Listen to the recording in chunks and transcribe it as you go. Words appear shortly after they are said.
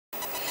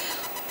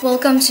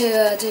Welcome to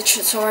the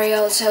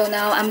tutorial. So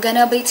now I'm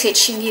gonna be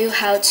teaching you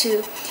how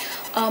to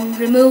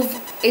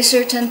remove a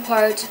certain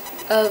part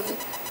of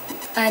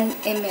an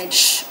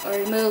image or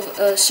remove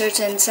a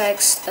certain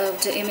text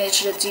of the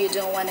image that you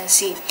don't want to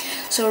see.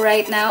 So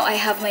right now I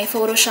have my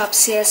Photoshop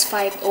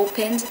CS5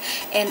 opened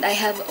and I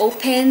have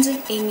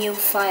opened a new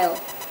file.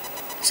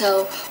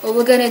 So what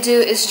we're gonna do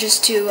is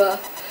just to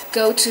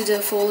go to the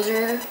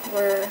folder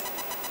where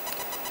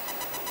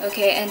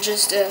and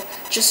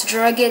just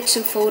drag it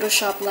to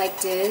Photoshop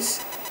like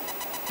this,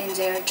 and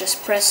there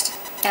just press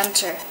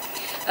enter.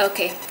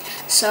 Okay,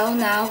 so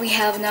now we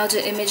have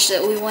the image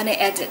that we want to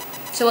edit.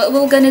 So what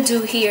we're gonna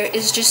do here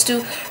is just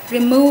to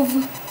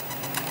remove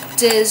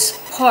this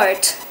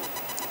part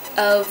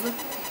of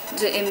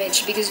the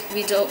image because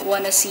we don't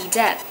want to see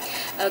that.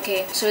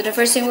 Okay, so the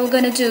first thing we're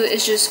gonna do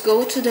is just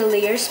go to the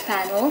layers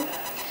panel.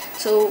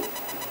 So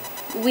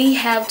we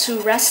have to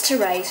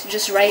rasterize.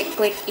 Just right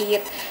click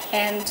it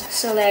and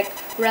select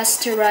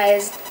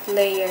rasterized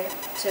layer.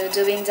 So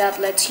doing that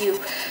lets you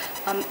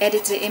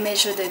edit the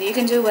image so that you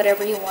can do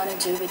whatever you want to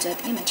do with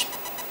that image.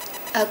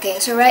 Okay,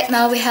 so right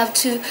now we have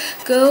to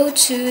go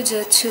to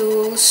the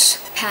tools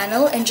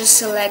panel and just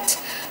select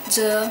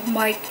the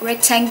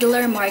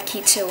rectangular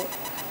marquee tool.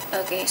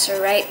 Okay,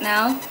 so right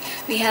now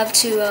we have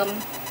to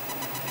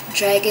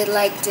drag it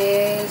like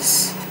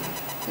this,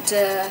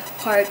 the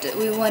part that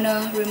we want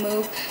to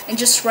remove, and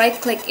just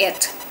right click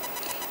it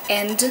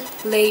and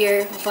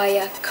layer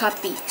via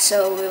copy,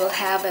 so we will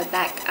have a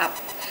backup.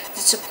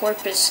 That's the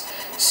purpose.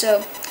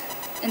 So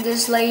in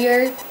this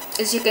layer,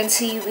 as you can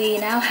see, we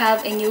now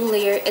have a new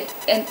layer,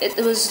 and it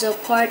was the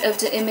part of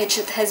the image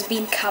that has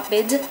been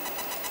copied.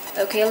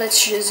 Okay,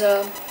 let's just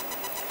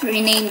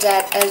rename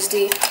that as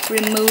the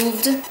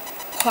removed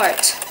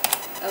part.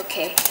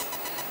 Okay,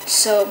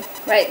 so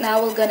right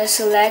now we're gonna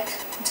select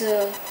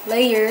the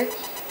layer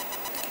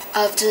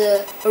of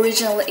the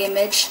original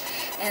image,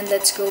 and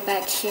let's go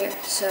back here.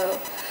 So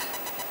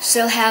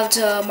still have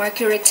the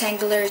marquee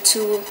rectangular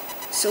tool,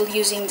 still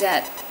using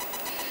that.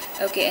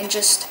 Okay, and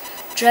just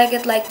drag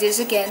it like this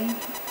again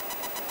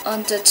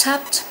on the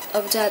top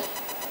of that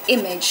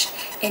image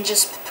and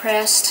just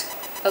press.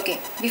 Okay,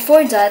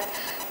 before that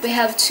we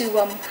have to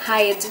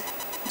hide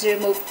the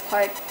removed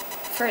part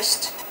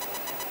first.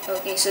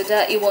 Okay, so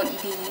that it won't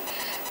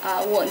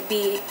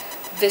be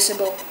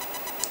visible.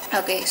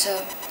 Okay,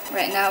 so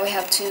right now we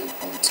have to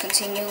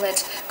continue.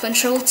 Let's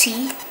Control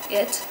T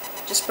it.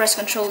 Just press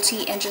Control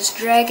T and just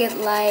drag it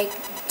like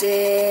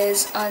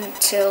this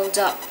until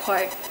that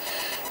part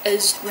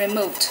is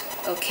removed.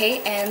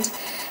 Okay, and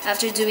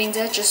after doing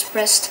that, just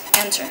press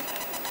enter.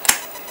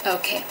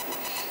 Okay,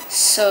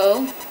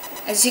 so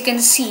as you can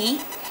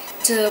see,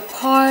 the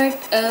part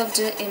of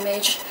the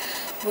image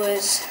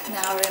was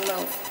now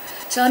removed.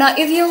 So now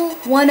if you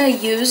wanna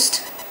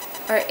use,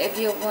 or if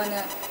you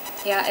wanna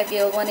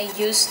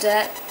use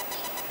that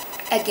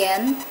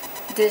again,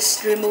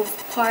 this removed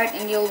part,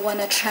 and you'll want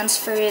to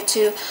transfer it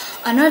to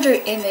another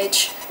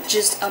image,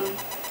 just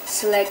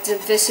select the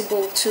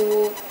visible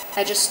tool.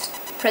 I just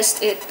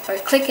pressed it or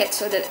click it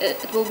so that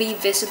it will be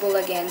visible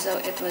again. So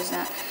it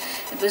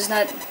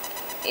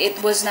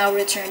was now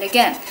returned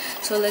again.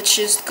 So let's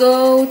just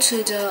go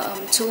to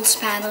the tools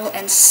panel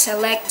and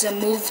select the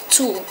move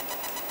tool,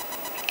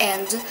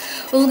 and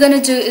what we're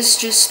gonna do is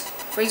just,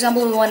 for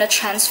example, we want to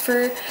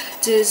transfer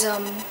this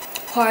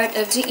part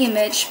of the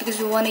image because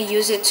we want to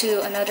use it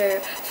to another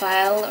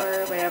file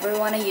or wherever we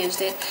want to use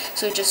it.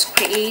 So just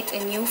create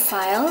a new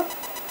file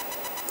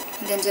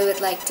and then do it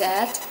like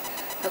that.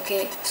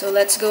 Okay, so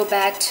let's go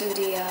back to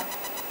the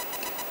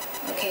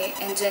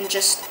and then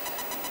just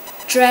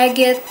drag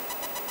it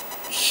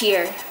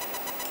here.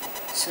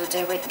 So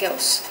there it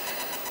goes.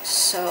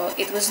 So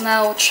it was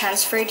now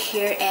transferred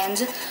here,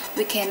 and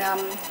we can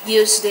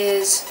use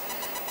this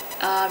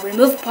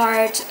remove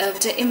part of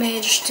the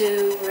image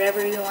to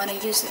wherever we want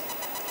to use it.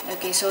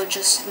 Okay, so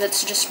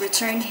let's just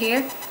return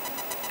here,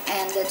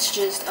 and let's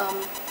just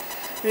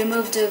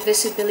remove the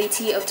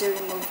visibility of the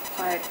removed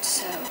part.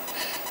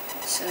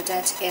 So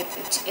that's it.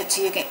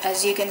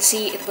 As you can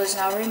see, it was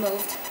now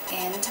removed,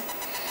 and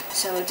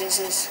so this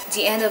is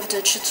the end of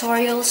the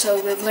tutorial. So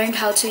we've learned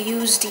how to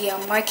use the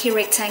marquee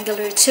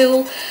rectangular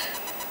tool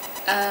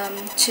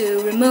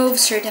to remove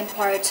certain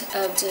part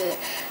of the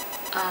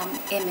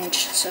image.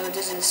 So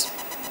this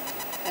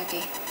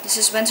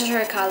is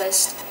Ventura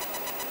Calist,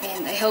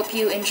 and I hope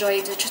you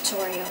enjoyed the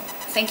tutorial.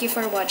 Thank you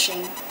for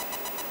watching.